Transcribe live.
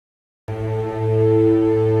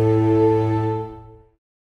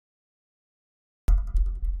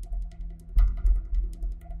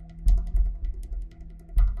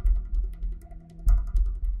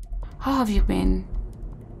have you been?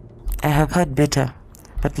 I have had better,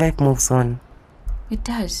 but life moves on. It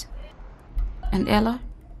does. And Ella?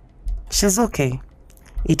 She's okay.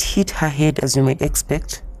 It hit her head as you might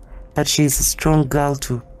expect, but she's a strong girl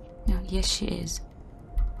too. No, yes, she is.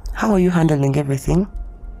 How are you handling everything?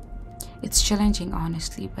 It's challenging,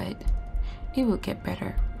 honestly, but it will get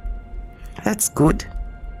better. That's good.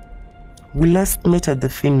 We last met at the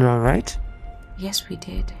funeral, right? Yes, we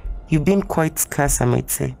did. You've been quite scarce, I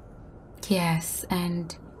might say. Yes,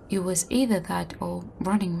 and it was either that or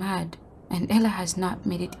running mad, and Ella has not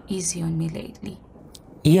made it easy on me lately.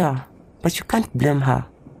 Yeah, but you can't blame her.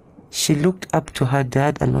 She looked up to her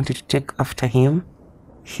dad and wanted to take after him,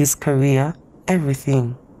 his career,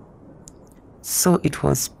 everything. So it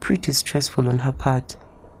was pretty stressful on her part.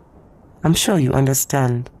 I'm sure you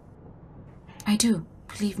understand. I do,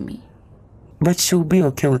 believe me. But she'll be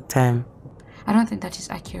okay with time. I don't think that is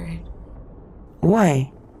accurate.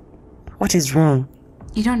 Why? What is wrong?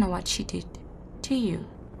 You don't know what she did, do you?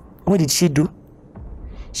 What did she do?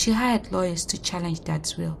 She hired lawyers to challenge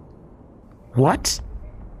Dad's will. What?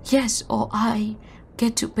 Yes, or I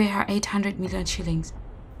get to pay her 800 million shillings.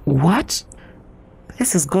 What?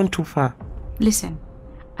 This has gone too far. Listen,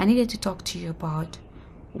 I needed to talk to you about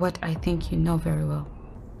what I think you know very well.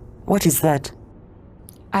 What is that?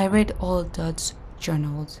 I read all Dad's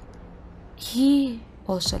journals. He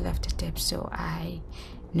also left a tip, so I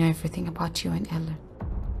know everything about you and Ella.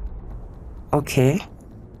 Okay.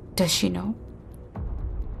 Does she know?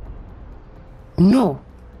 No,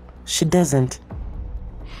 she doesn't.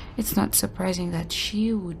 It's not surprising that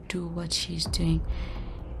she would do what she's doing,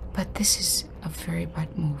 but this is a very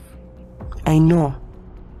bad move. I know.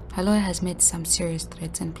 Her lawyer has made some serious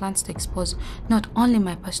threats and plans to expose not only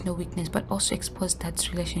my personal weakness, but also expose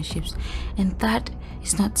Dad's relationships. And that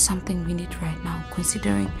is not something we need right now,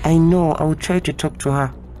 considering... I know, I will try to talk to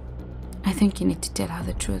her. I think you need to tell her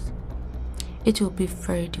the truth. It will be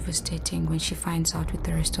very devastating when she finds out with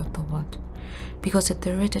the rest of the world. Because at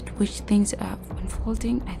the rate at which things are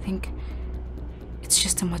unfolding, I think it's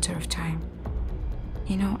just a matter of time.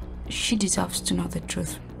 You know, she deserves to know the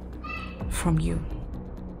truth from you.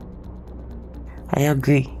 I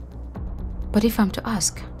agree. But if I'm to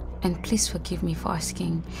ask, and please forgive me for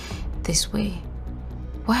asking this way,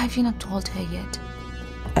 why have you not told her yet?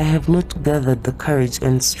 I have not gathered the courage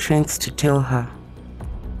and strength to tell her.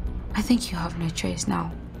 I think you have no choice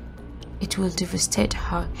now. It will devastate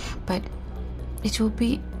her, but it will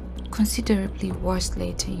be considerably worse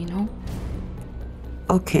later, you know?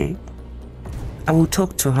 Okay. I will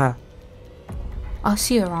talk to her. I'll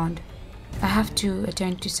see you around. I have to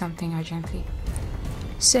attend to something urgently.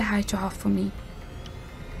 Say hi to her for me.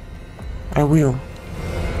 I will.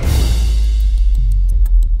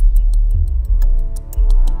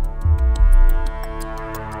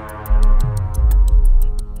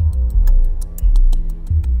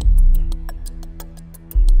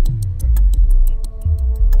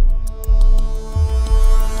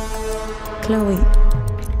 Chloe,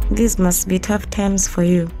 these must be tough times for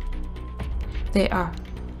you. They are,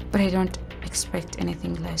 but I don't expect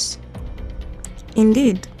anything less.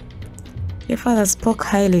 Indeed. Your father spoke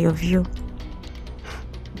highly of you.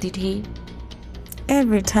 Did he?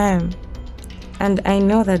 Every time. And I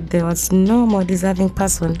know that there was no more deserving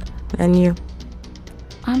person than you.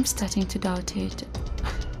 I'm starting to doubt it.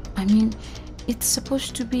 I mean, it's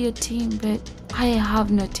supposed to be a team, but I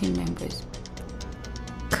have no team members.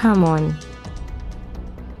 Come on.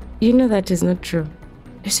 You know that is not true.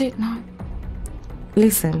 Is it not?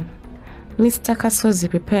 Listen, Mr. Kasozi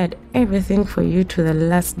prepared everything for you to the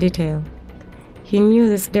last detail. He knew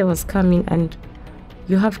this day was coming and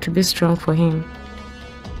you have to be strong for him.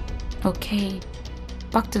 Okay,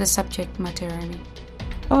 back to the subject matter, Remy.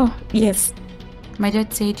 Oh, yes. My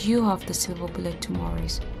dad said you have the silver bullet to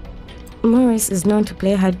Morris. Morris is known to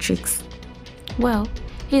play hard tricks. Well,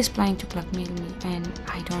 he is planning to blackmail me and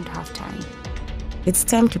I don't have time. It's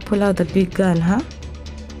time to pull out the big gun, huh?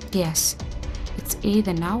 Yes, it's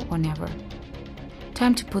either now or never.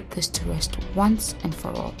 Time to put this to rest once and for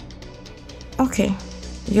all. Okay,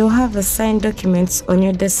 you'll have the signed documents on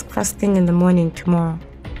your desk first thing in the morning tomorrow.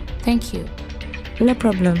 Thank you. No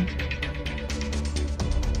problem.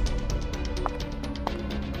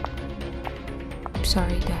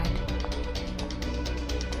 Sorry, Dad.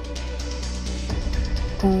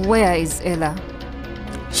 Where is Ella?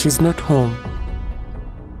 She's not home.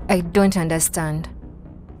 I don't understand.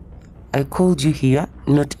 I called you here,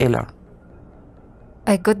 not Ella.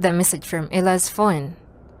 I got the message from Ella's phone.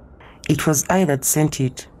 It was I that sent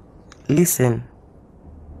it. Listen,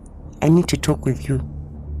 I need to talk with you.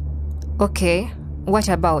 Okay, what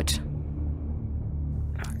about?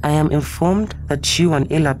 I am informed that you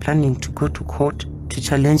and Ella are planning to go to court to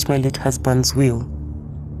challenge my late husband's will.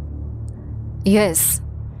 Yes.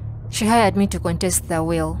 She hired me to contest the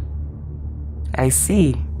will. I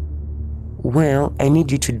see. Well, I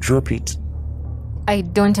need you to drop it. I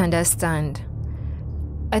don't understand.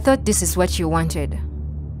 I thought this is what you wanted.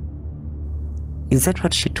 Is that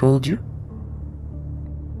what she told you?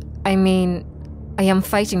 I mean, I am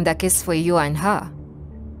fighting the case for you and her.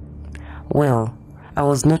 Well, I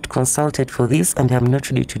was not consulted for this and I am not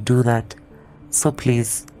ready to do that. So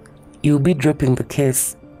please, you'll be dropping the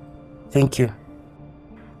case. Thank you.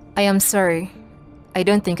 I am sorry. I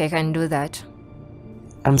don't think I can do that.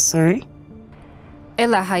 I'm sorry?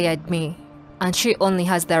 Ella hired me, and she only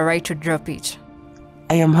has the right to drop it.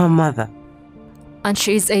 I am her mother. And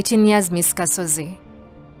she is 18 years, Miss Kasozi,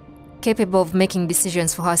 capable of making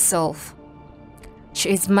decisions for herself. She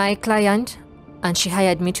is my client, and she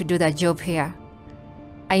hired me to do the job here.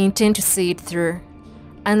 I intend to see it through,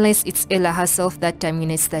 unless it's Ella herself that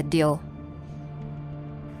terminates the deal.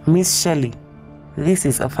 Miss Shelley, this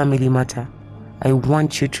is a family matter. I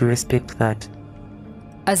want you to respect that.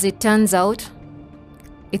 As it turns out,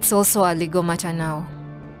 it's also a legal matter now.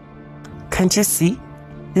 Can't you see?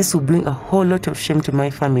 This will bring a whole lot of shame to my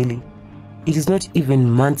family. It is not even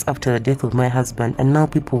months after the death of my husband, and now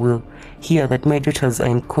people will hear that my daughters are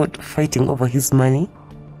in court fighting over his money.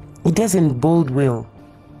 It doesn't bode well.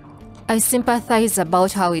 I sympathize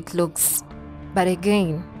about how it looks, but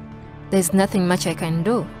again, there's nothing much I can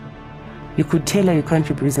do. You could tell her you can't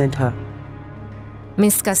represent her.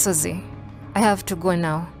 Miss Kasozi, I have to go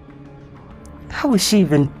now. How is she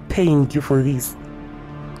even paying you for this?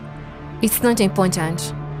 It's not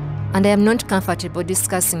important, and I am not comfortable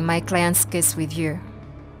discussing my client's case with you.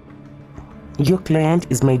 Your client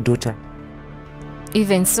is my daughter.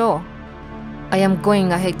 Even so, I am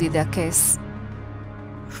going ahead with the case.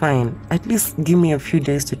 Fine. At least give me a few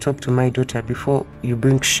days to talk to my daughter before you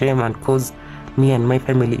bring shame and cause me and my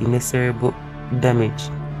family immeasurable damage.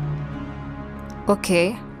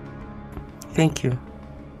 Okay. Thank you.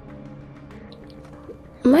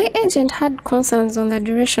 My agent had concerns on the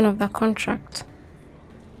duration of the contract.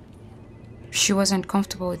 She wasn't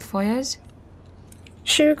comfortable with 4 years?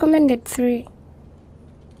 She recommended 3.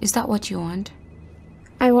 Is that what you want?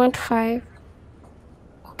 I want 5.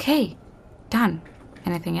 Okay, done.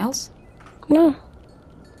 Anything else? No.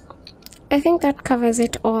 I think that covers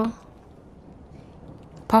it all.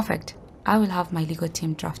 Perfect. I will have my legal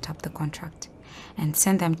team draft up the contract and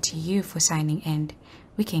send them to you for signing, and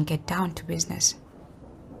we can get down to business.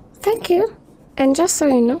 Thank you. And just so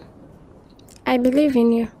you know, I believe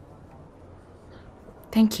in you.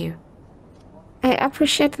 Thank you. I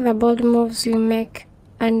appreciate the bold moves you make,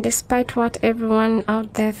 and despite what everyone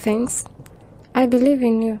out there thinks, I believe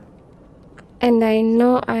in you. And I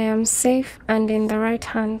know I am safe and in the right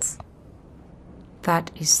hands.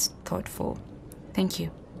 That is thoughtful. Thank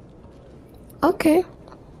you. Okay.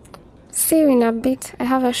 See you in a bit. I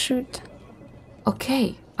have a shoot.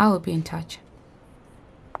 Okay, I will be in touch.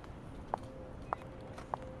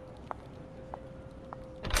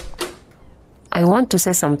 I want to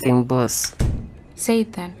say something, boss. Say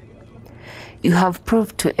it then. You have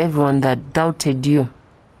proved to everyone that doubted you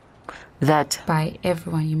that, By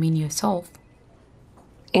everyone, you mean yourself?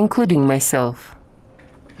 including myself,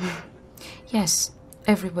 Yes,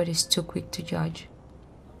 everybody's too quick to judge.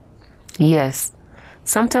 yes,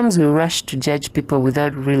 sometimes we rush to judge people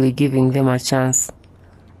without really giving them a chance.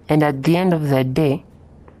 And at the end of the day,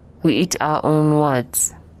 we eat our own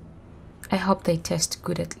words. I hope they taste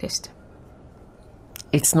good at least.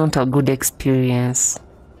 It's not a good experience.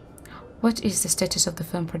 What is the status of the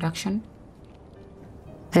film production?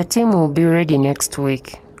 The team will be ready next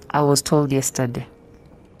week, I was told yesterday.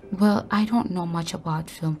 Well, I don't know much about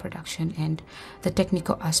film production and the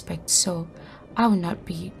technical aspects, so I will not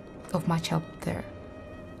be of much help there.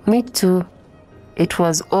 Me too. It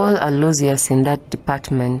was all Aloysius in that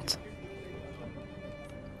department.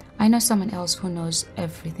 I know someone else who knows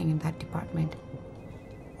everything in that department.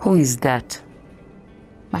 Who is that?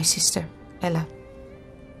 My sister, Ella.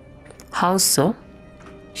 How so?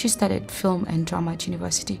 She studied film and drama at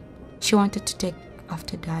university. She wanted to take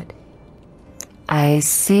after Dad. I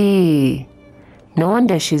see. No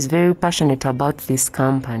wonder she's very passionate about this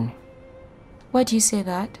company. Why do you say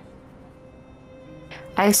that?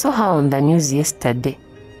 I saw her on the news yesterday.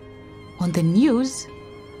 On the news?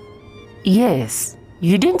 Yes,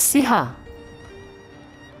 you didn't see her.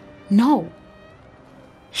 No.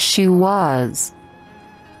 She was.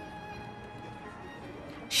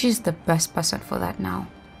 She's the best person for that now.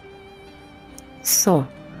 So,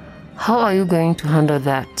 how are you going to handle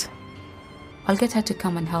that? I'll get her to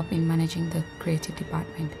come and help in managing the creative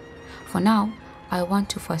department. For now, I want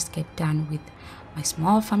to first get done with my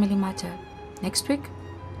small family matter. Next week,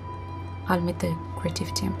 I'll meet the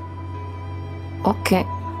creative team. Okay.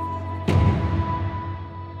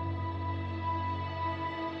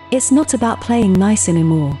 It's not about playing nice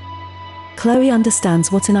anymore. Chloe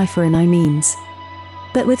understands what an eye for an eye means.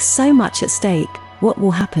 But with so much at stake, what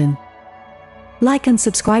will happen? Like and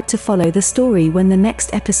subscribe to follow the story when the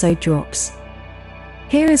next episode drops.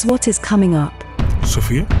 Here is what is coming up.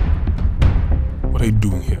 Sophia? What are you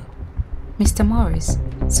doing here? Mr. Morris,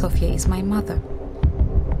 Sophia is my mother.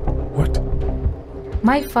 What?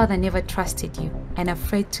 My father never trusted you, and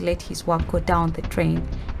afraid to let his work go down the drain,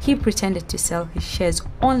 he pretended to sell his shares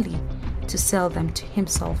only to sell them to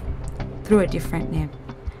himself through a different name.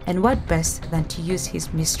 And what best than to use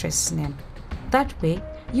his mistress' name? That way,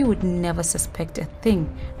 you would never suspect a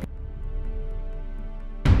thing